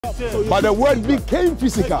But the word became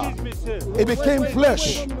physical. It became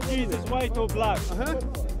flesh. Jesus white or black?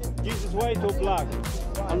 Jesus white or black?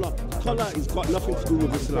 Allah, color has got nothing to do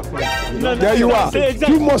with Islam. There you are.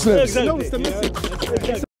 Two Muslims. No, it's the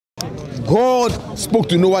message. God spoke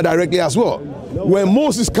to Noah directly as well. When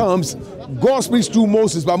Moses comes, God speaks through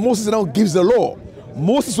Moses, but Moses now gives the law.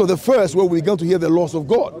 Moses was the first where we began to hear the laws of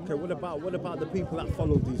God. Okay, what about the people that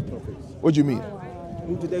followed these prophets? What do you mean?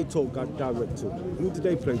 Who did they talk God direct to? Who did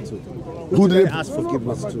they pray to? Who did they ask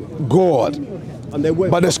forgiveness to? God. And they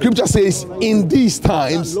weren't. But the scripture says, in these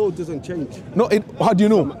times. That law doesn't change. No, how do you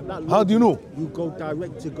know? How do you know? You go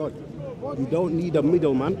direct to God. You don't need a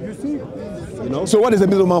middleman. You know. So what is a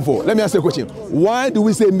middleman for? Let me ask you a question. Why do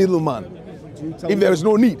we say middleman if there is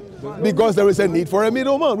no need? Because there is a need for a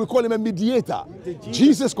middleman. We call him a mediator.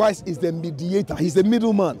 Jesus Christ is the mediator. He's the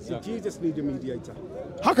middleman. Did Jesus need a mediator?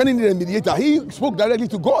 How can he need a mediator? He spoke directly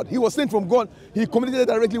to God. He was sent from God. He communicated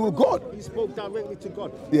directly with God. He spoke directly to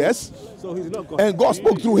God. Yes. So he's not God. And God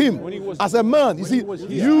spoke through him as a man. You see, this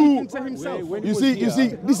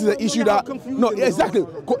is an issue that exactly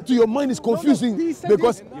to your mind is confusing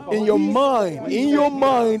because in your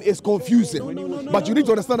mind it's confusing. But you need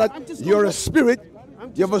to understand that you're a spirit.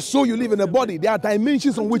 You have a soul, you live in a body. There are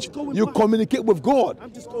dimensions on which you communicate with God.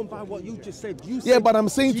 I'm just going by what you just said. Yeah, but I'm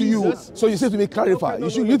saying to you, so you said to me, clarify.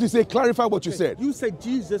 You need to say, clarify what you said. You said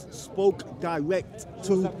Jesus spoke direct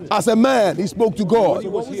to... As a man, he spoke to God.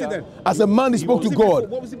 What was he then? As a man, he spoke to God.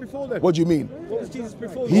 What was he before then? What do you mean? What was Jesus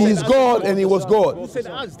before? He is God and he was God. You said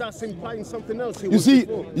as, that's implying something else. You see,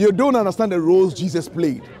 you don't understand the roles Jesus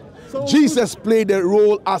played. Jesus played the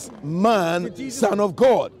role as man, son of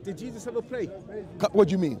God. Did Jesus ever pray? What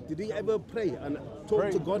do you mean? Did he ever pray and talk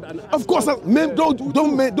to God? And of course, men don't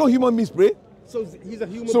human beings pray. So he's a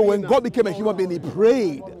human being. So when God became a human being, he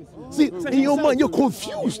prayed. See, in your mind, you're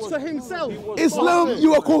confused. To himself. Islam,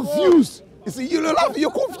 you are confused. You see, you're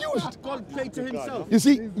confused. God prayed to himself. You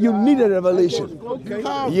see, you need a revelation.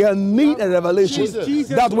 Okay. You need a revelation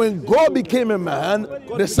that when God became a man,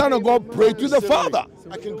 the Son of God prayed to the Father.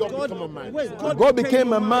 Can God become a man? God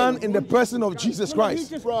became a man in the person of Jesus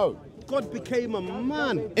Christ. God became a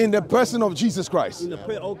man in the person of Jesus Christ.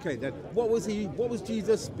 Okay, then what was he? What was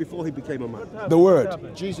Jesus before he became a man? The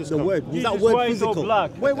Word. Jesus. The Word. Was that word physical?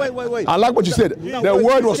 Wait. I like what you said. The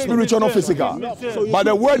Word was spiritual, not physical. But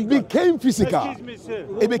the Word became physical.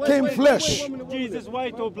 It became flesh. Jesus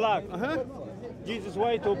white or black? Jesus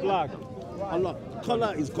white or black? Allah,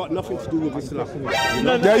 color has got nothing to do with Islam.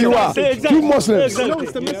 There you are. Two Muslims. No,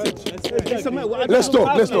 it's the message. Let's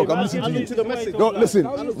talk. I'm listening to you. No, listen.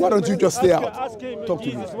 Why don't you just stay out? Talk to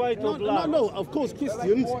me. No. Of course,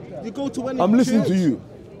 Christians. You go to any. I'm listening to you.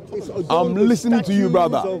 I'm listening to you,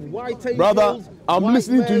 brother. Brother, I'm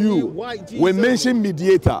listening to you. We mention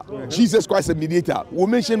mediator. Jesus Christ is a mediator. We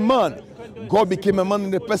mention man. God became a man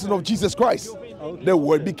in the person of Jesus Christ. The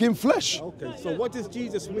Word became flesh. Okay, so what does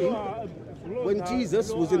Jesus mean? When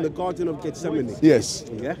Jesus was in the Garden of Gethsemane. Yes.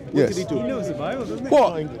 Yeah? What did he do? He knows the Bible, doesn't he?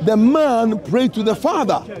 Well, the man prayed to the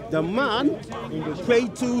Father. The man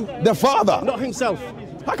prayed to the Father. Not himself.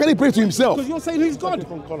 How can he pray to himself? Because you're saying he's God.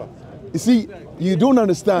 You see, you don't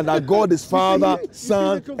understand that God is Father,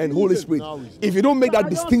 Son, and Holy Spirit. If you don't make that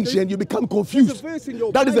distinction, you become confused.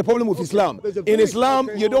 That is the problem with Islam. In Islam,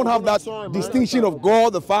 you don't have that distinction of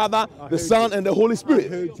God, the Father, the Son, and the Holy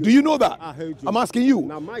Spirit. Do you know that? I'm asking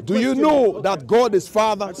you. Do you know that God is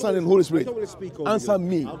Father, Son, and Holy Spirit? Answer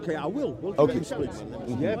me. Okay, I will. Okay.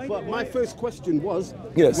 Yeah, but my first question was,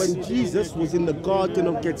 yes, when Jesus was in the Garden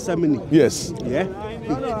of Gethsemane. Yes. Yeah.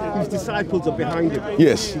 His disciples are behind him.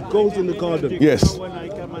 Yes. He goes in the garden. Yes.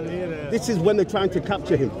 This is when they're trying to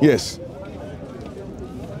capture him. Yes.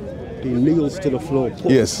 He kneels to the floor,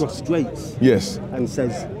 prostrates, yes, and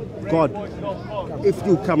says, God, if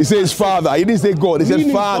you come. He says Father. He didn't say God. He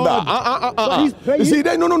said Father. You see,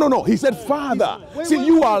 no. He said Father. See,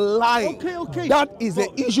 you are lying. Okay. That is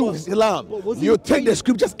the issue with Islam. You take the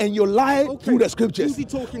scriptures and you lie through the scriptures.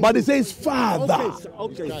 But it says Father.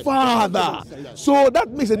 Father. So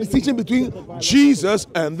that makes a distinction between Jesus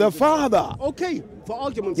and the Father. Okay. For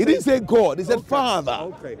argument's sake. He didn't say God. He said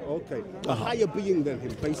Father. Okay. A higher being than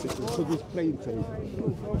him, basically. So he's praying to him.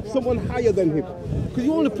 Someone higher than him. Because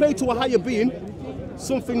you only pray to a higher being,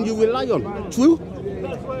 something you rely on. True?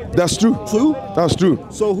 That's true. True? That's true.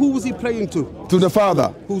 So who was he praying to? To the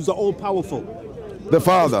Father. Who's the all-powerful? The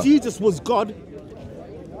Father. If Jesus was God.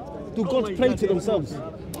 Do gods pray to themselves?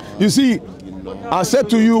 You see, I said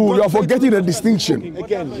to you, you are forgetting a distinction.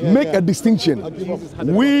 Make a distinction.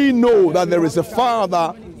 We know that there is a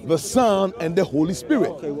Father the Son, and the Holy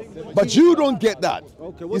Spirit. But you don't get that.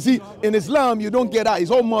 You see, in Islam, you don't get that.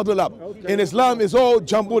 It's all muddled up. In Islam, it's all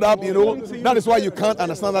jumbled up, you know. That is why you can't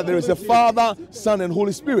understand that there is a Father, Son, and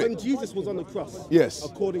Holy Spirit. When Jesus was on the cross, yes,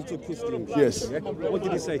 according to Christians, yes, what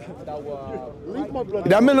did he say?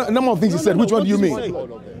 There are a number of things he said. Which one do you mean?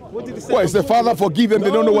 What did he say? Well, it's the Father, forgive them,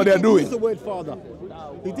 they don't know what they're doing. He didn't use the word Father.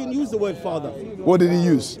 He didn't use the word Father. What did he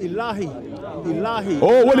use? Ilahi. Ilahi.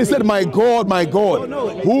 Oh, when he said, my God,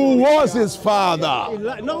 who was his father?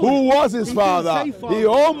 Who was his father?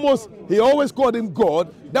 He always called him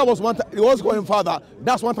God. That was one time. He always called him Father.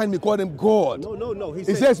 That's one time he called him God. No.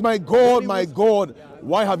 He says, my God,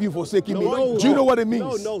 why have you forsaken me? Do you know what it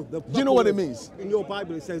means? No. Do you know what it means? In your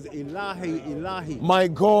Bible, it says, Ilahi. My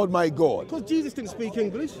God. Because Jesus didn't speak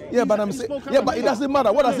English. Yeah, but I'm saying, but it doesn't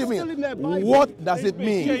matter. What does it mean? What does it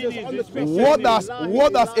mean? What does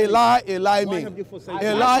Eli mean?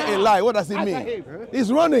 Eli, what does it mean? He's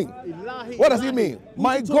running. What does it mean?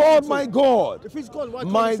 My God.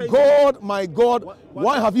 My God,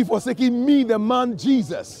 why have you forsaken me, the man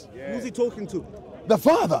Jesus? Who's he talking to? The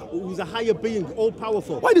Father. Who's a higher being, all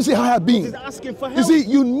powerful. Why do you say higher being? He's asking for help. You see,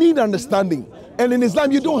 you need understanding. And in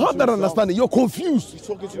Islam, you don't have that understanding. You're confused. He's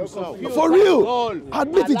talking to himself. For real.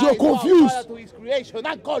 Admit it, you're confused.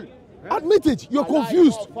 Admit it, you're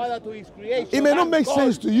confused. It may not make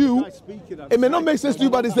sense to you. It may not make sense to you,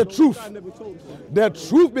 but it's the truth. The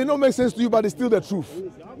truth may not make sense to you, but it's still the truth.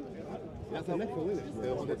 That's an echo, isn't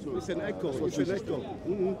it? It's an echo.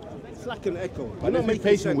 It's like an echo. I'm not making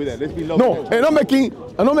patient with it. Let's be no, I'm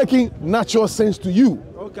not making natural sense to you.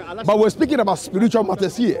 But we're speaking about spiritual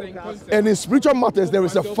matters here. And in spiritual matters, there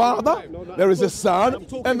is a Father, there is a Son,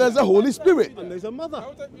 and there's a Holy Spirit. And there's a mother.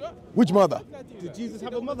 Which mother? Did Jesus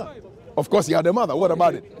have a mother? Of course he had a mother. What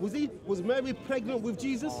about it? Was Mary pregnant with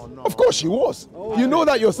Jesus? Oh, no. Of course she was. Oh, you know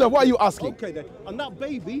that yourself. Why are you asking? Okay then. And that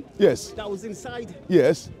baby, yes, that was inside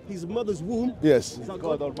his mother's womb, yes, is that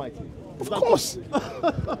God Almighty? Of course.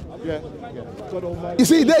 Yeah. God Almighty. You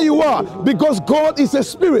see, there you are. Because God is a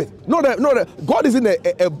spirit. God isn't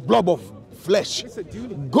a blob of flesh.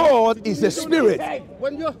 God is a spirit.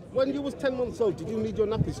 When you was 10 months old, did you need your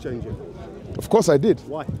nappies changing? Of course I did.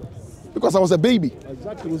 Why? Because I was a baby.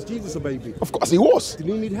 Exactly. Was Jesus a baby? Of course he was. Did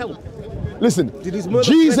he need help? Listen,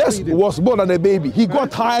 Jesus was more than a baby. He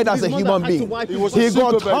got tired as a human being. He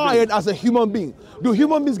got tired as a human being. Do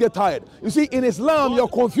human beings get tired? You see, in Islam, your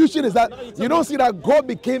confusion is that you don't see that God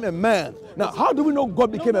became a man. Now, how do we know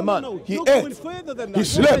God became a man? He ate, he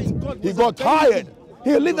slept, he got tired.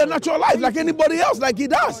 He lived a natural life like anybody else, like he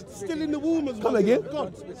does. Still in the womb as well. Come again?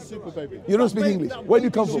 God, super baby. You don't speak English. Where do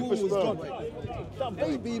you come from? That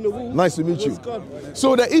baby in the womb. Nice to meet you.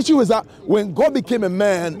 So the issue is that when God became a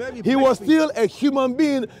man, he was still a human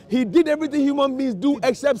being. He did everything human beings do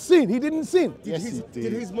except sin. He didn't sin. Yes, he did.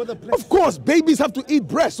 Did his mother breast? Of course, babies have to eat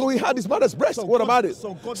breast, so he had his mother's breast. So what about it?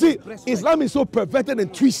 See, Islam is so perverted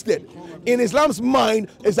and twisted. In Islam's mind,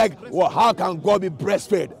 it's like, well, how can God be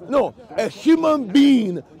breastfed? No, a human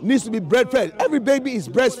being needs to be breastfed. Every baby is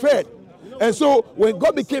breastfed. And so when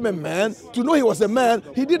God became a man, to know he was a man,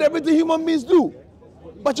 he did everything human beings do.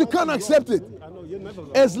 But you can't accept it.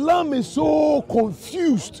 Islam is so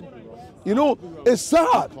confused. You know, it's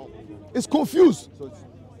sad. It's confused.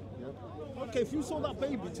 Okay, if you saw that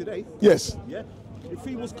baby today. Yes. Yeah. If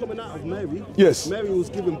he was coming out of Mary, yes, Mary was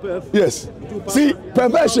giving birth. Yes. See,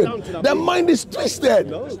 perversion. Their mind is twisted.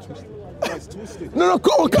 No, it's twisted. No,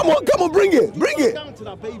 come on, bring it. Bring it. Down to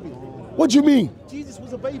that baby. What do you mean? Jesus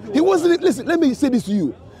was a baby. He wasn't. Listen, let me say this to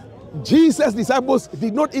you. Jesus' disciples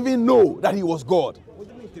did not even know that he was God. What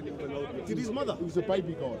do you mean didn't even know? Did his mother? He was a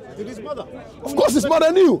baby God. Did his mother? Of course his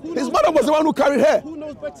mother knew. His mother was the one who carried her. Who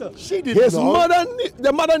knows better? She didn't His know. mother knew.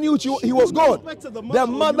 The mother knew he was God. The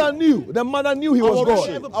mother knew. The mother knew he was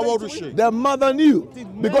God. How old was she? The mother knew.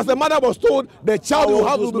 Because the mother was told the child will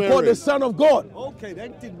have to be called the Son of God. Okay,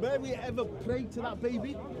 then did Mary ever pray to that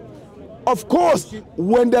baby? Of course,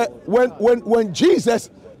 when Jesus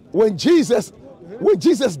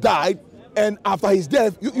died and after his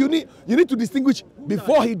death, you need to distinguish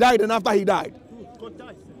before he died and after he died. God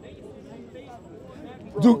died.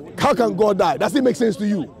 How can God die? Does it make sense to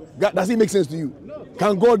you? Does it make sense to you?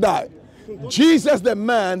 Can God die? Jesus the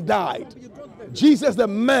man died. Jesus the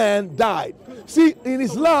man died. See, in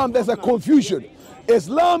Islam there's a confusion.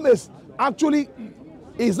 Islam does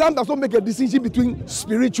not make a distinction between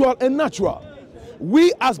spiritual and natural.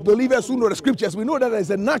 We as believers who know the scriptures, we know that there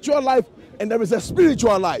is a natural life and there is a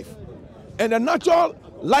spiritual life. And the natural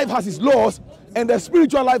life has its laws and the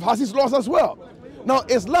spiritual life has its laws as well. Now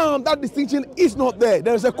Islam, that distinction is not there.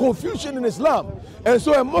 There is a confusion in Islam. And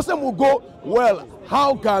so a Muslim will go, well,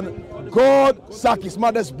 how can God sucked his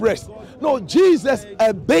mother's breast. No, Jesus,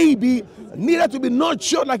 a baby, needed to be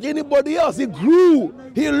nurtured like anybody else. He grew,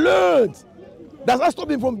 he learned. Does that stop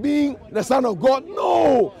him from being the Son of God?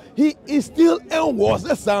 No, he is still and was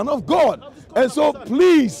the Son of God. And so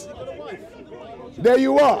please, there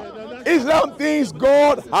you are. Islam thinks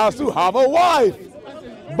God has to have a wife.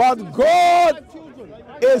 But God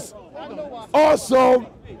is awesome.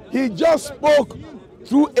 He just spoke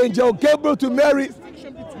through Angel Gabriel to Mary.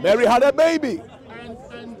 Mary had a baby.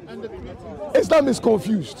 Islam is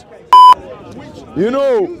confused. You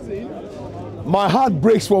know, my heart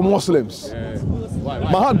breaks for Muslims. My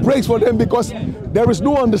heart breaks for them because there is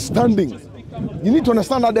no understanding. You need to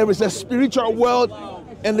understand that there is a spiritual world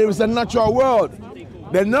and there is a natural world.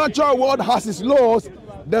 The natural world has its laws,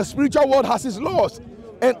 the spiritual world has its laws.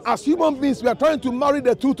 And as human beings, we are trying to marry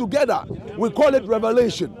the two together. We call it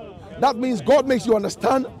revelation. That means God makes you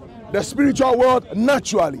understand the spiritual world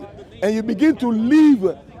naturally. And you begin to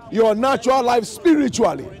live your natural life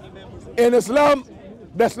spiritually. In Islam,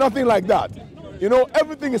 there's nothing like that. You know,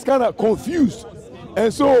 everything is kind of confused.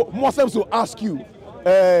 And so Muslims will ask you,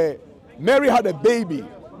 Mary had a baby.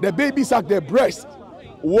 The baby sucked their breast.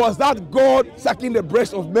 Was that God sucking the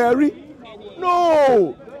breast of Mary?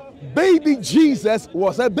 No. Baby Jesus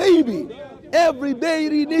was a baby. Every day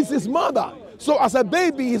he needs his mother. So as a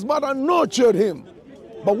baby, his mother nurtured him.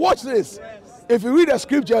 But watch this. If you read the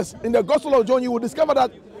scriptures in the Gospel of John, you will discover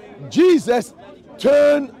that Jesus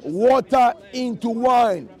turned water into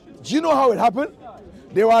wine. Do you know how it happened?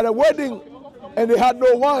 They were at a wedding and they had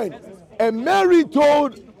no wine. And Mary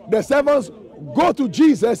told the servants, go to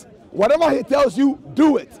Jesus, whatever he tells you,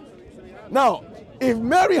 do it. Now, if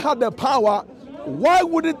Mary had the power, why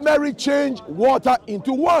wouldn't Mary change water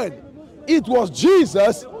into wine? It was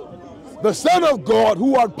Jesus, the Son of God,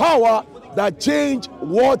 who had power that changed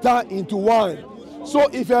water into wine. So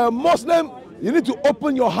if you're a Muslim, you need to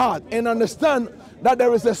open your heart and understand that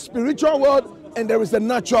there is a spiritual world and there is a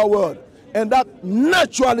natural world. And that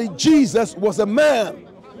naturally Jesus was a man,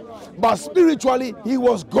 but spiritually he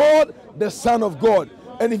was God, the Son of God.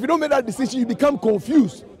 And if you don't make that decision, you become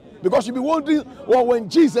confused. Because you'll be wondering, well, when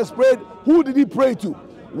Jesus prayed, who did he pray to?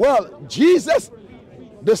 Well, Jesus,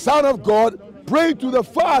 the Son of God, prayed to the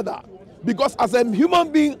Father. Because as a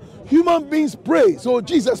human being, human beings pray. So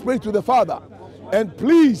Jesus prayed to the Father. And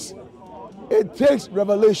please, it takes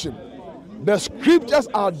revelation. The scriptures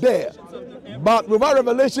are there. But without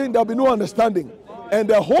revelation, there'll be no understanding. And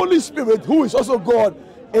the Holy Spirit, who is also God,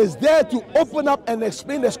 is there to open up and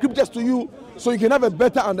explain the scriptures to you so you can have a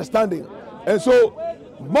better understanding. And so,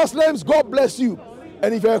 Muslims, God bless you.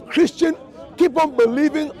 And if you're a Christian, keep on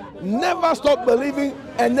believing, never stop believing,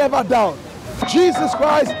 and never down. Jesus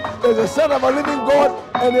Christ is the Son of a living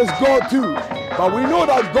God and is God too. But we know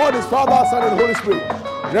that God is Father, Son, and Holy Spirit.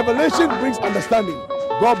 Revelation brings understanding.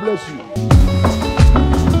 God bless you.